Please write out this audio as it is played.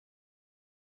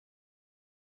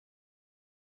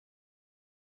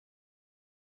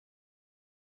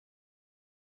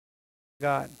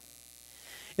God.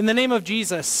 In the name of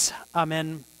Jesus,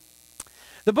 amen.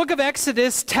 The book of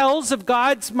Exodus tells of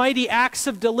God's mighty acts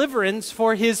of deliverance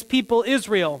for his people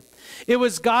Israel. It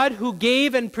was God who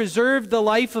gave and preserved the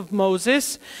life of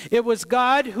Moses. It was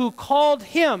God who called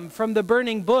him from the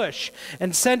burning bush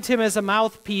and sent him as a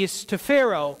mouthpiece to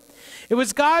Pharaoh. It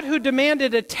was God who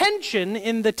demanded attention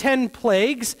in the 10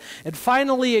 plagues and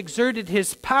finally exerted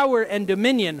his power and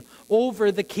dominion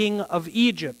over the king of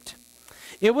Egypt.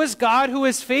 It was God who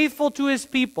was faithful to his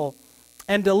people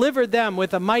and delivered them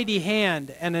with a mighty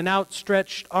hand and an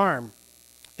outstretched arm.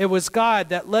 It was God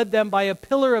that led them by a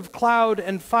pillar of cloud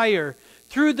and fire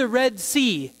through the Red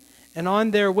Sea and on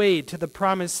their way to the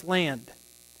promised land.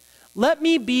 Let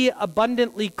me be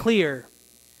abundantly clear.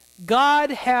 God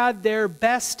had their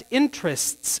best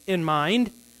interests in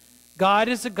mind. God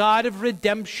is a God of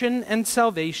redemption and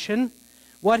salvation.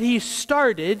 What he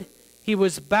started, he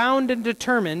was bound and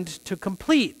determined to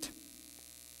complete.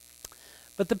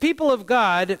 But the people of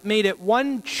God made it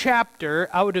one chapter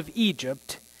out of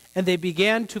Egypt, and they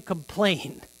began to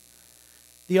complain.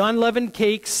 The unleavened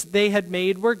cakes they had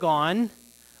made were gone.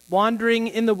 Wandering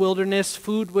in the wilderness,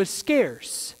 food was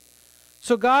scarce.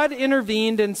 So God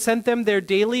intervened and sent them their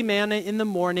daily manna in the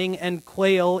morning and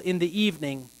quail in the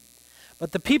evening.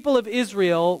 But the people of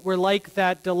Israel were like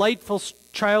that delightful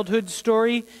childhood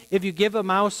story. If you give a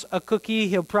mouse a cookie,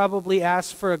 he'll probably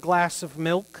ask for a glass of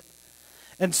milk.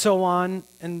 And so on,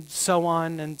 and so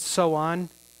on, and so on.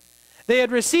 They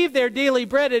had received their daily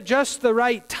bread at just the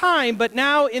right time, but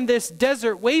now in this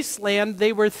desert wasteland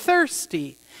they were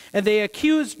thirsty, and they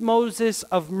accused Moses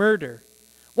of murder.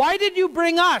 Why did you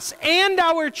bring us and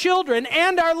our children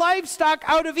and our livestock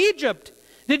out of Egypt?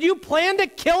 Did you plan to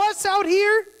kill us out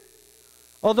here?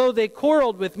 Although they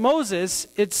quarreled with Moses,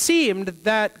 it seemed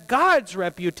that God's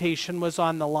reputation was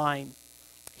on the line.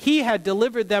 He had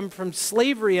delivered them from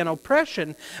slavery and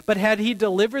oppression, but had he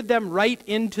delivered them right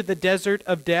into the desert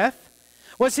of death?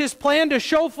 Was his plan to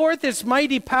show forth his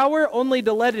mighty power only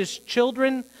to let his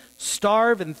children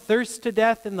starve and thirst to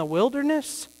death in the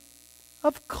wilderness?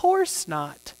 Of course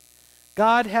not.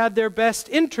 God had their best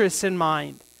interests in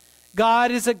mind. God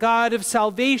is a God of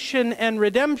salvation and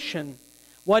redemption.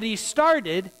 What he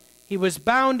started, he was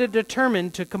bound and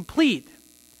determined to complete.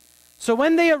 So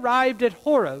when they arrived at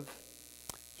Horeb,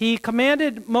 he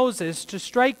commanded Moses to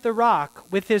strike the rock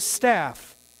with his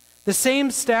staff, the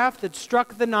same staff that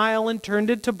struck the Nile and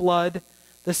turned it to blood,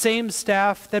 the same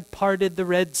staff that parted the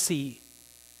Red Sea.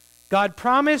 God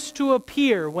promised to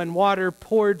appear when water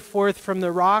poured forth from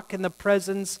the rock in the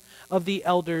presence of the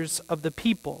elders of the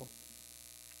people.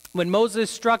 When Moses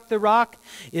struck the rock,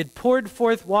 it poured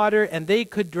forth water, and they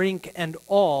could drink, and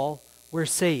all were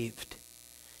saved.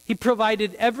 He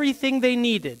provided everything they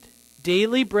needed: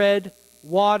 daily bread,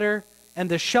 water, and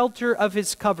the shelter of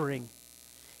his covering.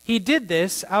 He did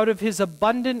this out of his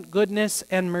abundant goodness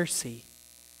and mercy.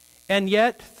 And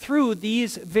yet, through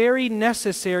these very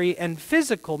necessary and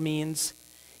physical means,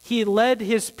 he led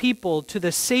his people to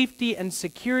the safety and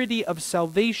security of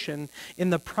salvation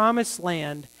in the promised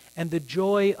land and the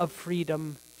joy of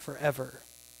freedom forever.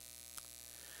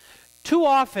 Too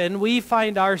often we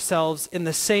find ourselves in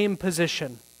the same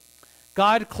position.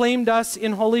 God claimed us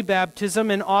in holy baptism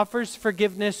and offers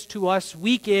forgiveness to us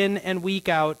week in and week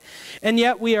out, and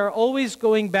yet we are always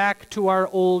going back to our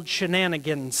old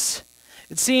shenanigans.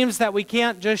 It seems that we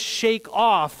can't just shake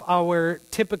off our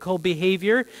typical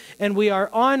behavior, and we are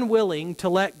unwilling to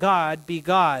let God be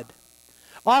God.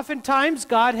 Oftentimes,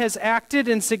 God has acted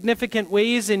in significant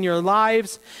ways in your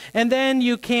lives, and then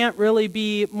you can't really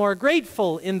be more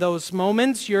grateful in those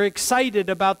moments. You're excited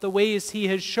about the ways he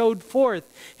has showed forth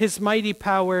his mighty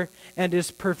power and his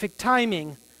perfect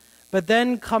timing. But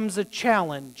then comes a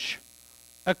challenge.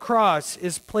 A cross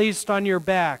is placed on your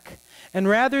back, and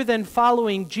rather than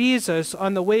following Jesus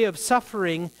on the way of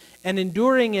suffering and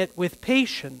enduring it with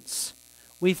patience,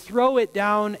 we throw it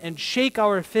down and shake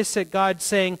our fists at God,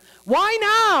 saying, "Why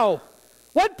now?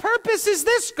 What purpose is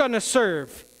this going to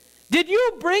serve? Did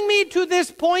you bring me to this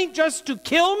point just to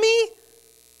kill me?"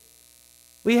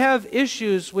 We have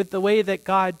issues with the way that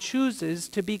God chooses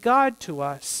to be God to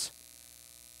us.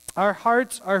 Our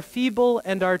hearts are feeble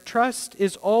and our trust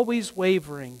is always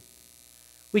wavering.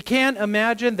 We can't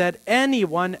imagine that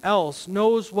anyone else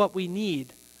knows what we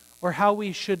need or how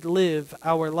we should live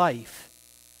our life.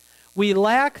 We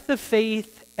lack the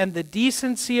faith and the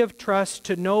decency of trust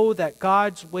to know that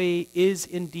God's way is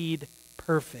indeed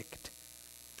perfect.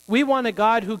 We want a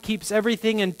God who keeps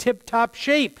everything in tip-top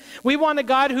shape. We want a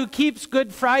God who keeps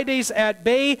Good Fridays at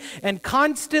bay and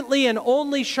constantly and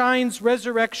only shines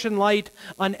resurrection light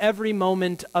on every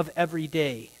moment of every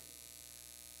day.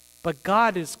 But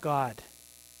God is God,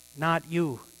 not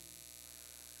you.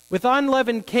 With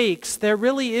unleavened cakes, there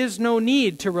really is no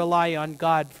need to rely on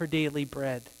God for daily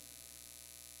bread.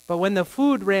 But when the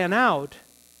food ran out,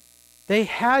 they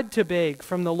had to beg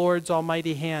from the Lord's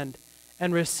almighty hand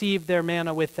and receive their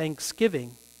manna with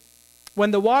thanksgiving.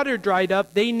 When the water dried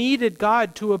up, they needed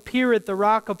God to appear at the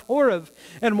rock of Horeb,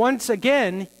 and once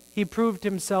again, he proved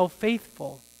himself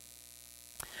faithful.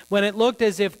 When it looked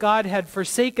as if God had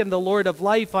forsaken the Lord of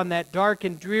life on that dark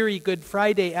and dreary Good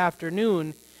Friday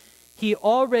afternoon, he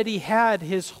already had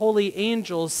his holy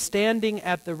angels standing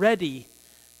at the ready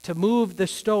to move the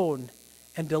stone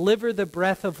and deliver the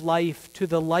breath of life to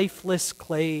the lifeless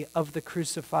clay of the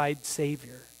crucified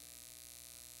Savior.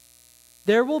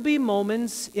 There will be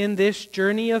moments in this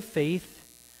journey of faith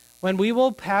when we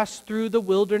will pass through the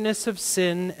wilderness of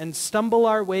sin and stumble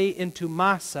our way into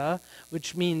Massa,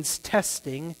 which means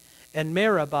testing, and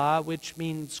Meribah, which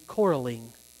means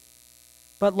quarreling.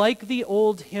 But like the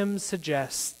old hymn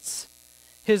suggests,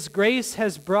 His grace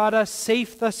has brought us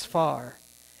safe thus far,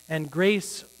 and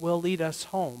grace will lead us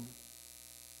home.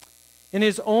 In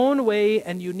His own way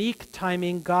and unique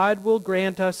timing, God will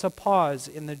grant us a pause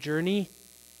in the journey.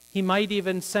 He might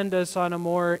even send us on a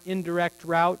more indirect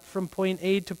route from point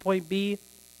A to point B.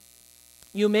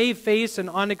 You may face an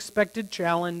unexpected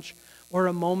challenge or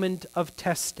a moment of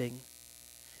testing.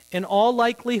 In all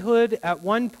likelihood, at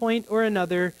one point or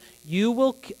another, you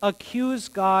will accuse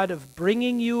God of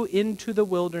bringing you into the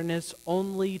wilderness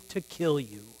only to kill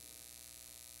you.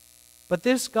 But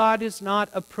this God is not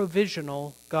a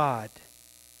provisional God.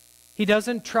 He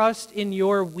doesn't trust in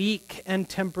your weak and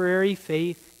temporary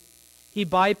faith. He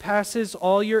bypasses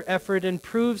all your effort and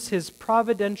proves His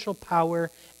providential power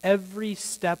every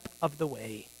step of the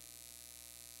way.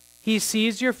 He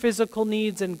sees your physical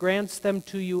needs and grants them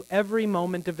to you every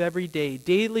moment of every day.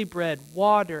 Daily bread,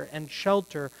 water, and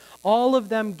shelter, all of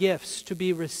them gifts to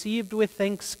be received with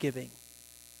thanksgiving.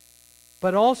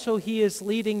 But also He is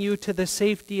leading you to the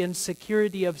safety and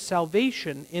security of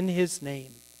salvation in His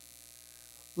name.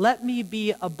 Let me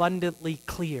be abundantly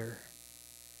clear.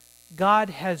 God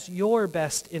has your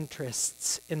best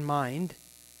interests in mind.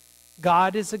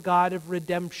 God is a God of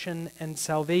redemption and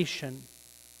salvation.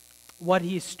 What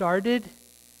He started,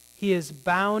 He is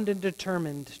bound and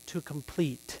determined to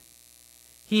complete.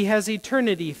 He has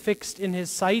eternity fixed in His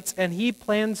sights, and He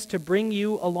plans to bring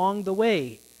you along the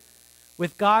way.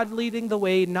 With God leading the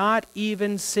way, not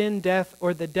even sin, death,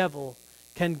 or the devil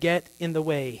can get in the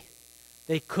way.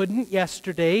 They couldn't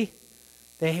yesterday,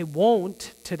 they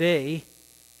won't today,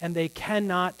 and they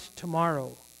cannot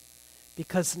tomorrow.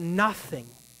 Because nothing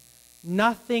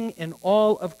in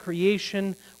all of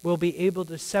creation will be able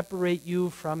to separate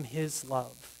you from His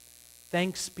love.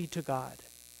 Thanks be to God.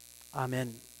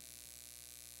 Amen.